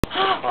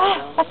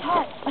That's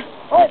hot.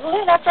 Oh, it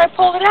lit after I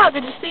pulled it out.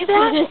 Did you see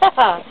that?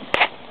 Yeah.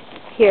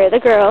 Here are the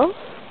girls.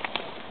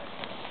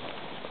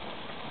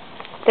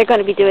 They're going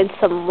to be doing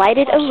some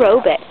lighted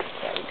aerobics.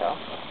 There we go.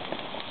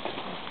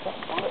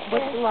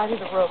 What's the lighted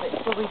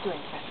aerobics? What are we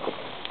doing?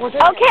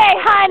 Okay,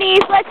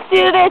 honeys, let's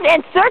do this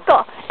and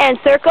circle,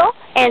 and circle,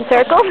 and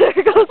circle,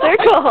 circle,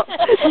 circle.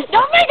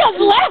 Don't make us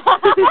laugh.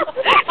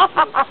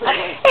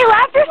 Hey,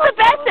 laughter's the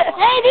best.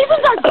 Hey, these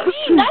ones are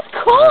clean. That's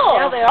cool.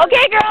 Yeah, they are.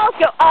 Okay, girls,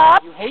 go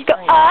up,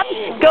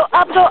 go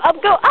up, go up,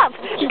 go up, go up,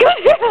 go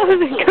down,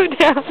 go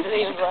down.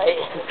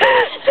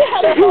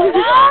 Going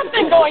up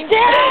and going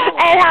down.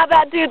 And how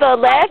about to the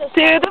left,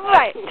 to the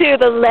right, to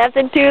the left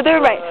and to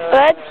the right.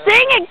 Let's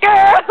sing it,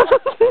 girls.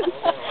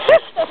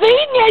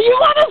 Sing it. You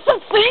want us to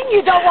sing?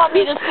 You don't want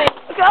me to sing.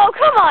 Oh,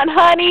 come on,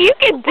 honey. You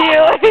can do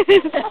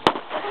it.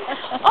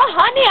 Oh,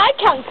 honey, I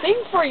can sing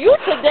for you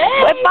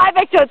today. With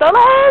 $5 extra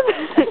dollars.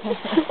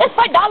 It's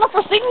 $5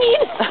 for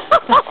singing.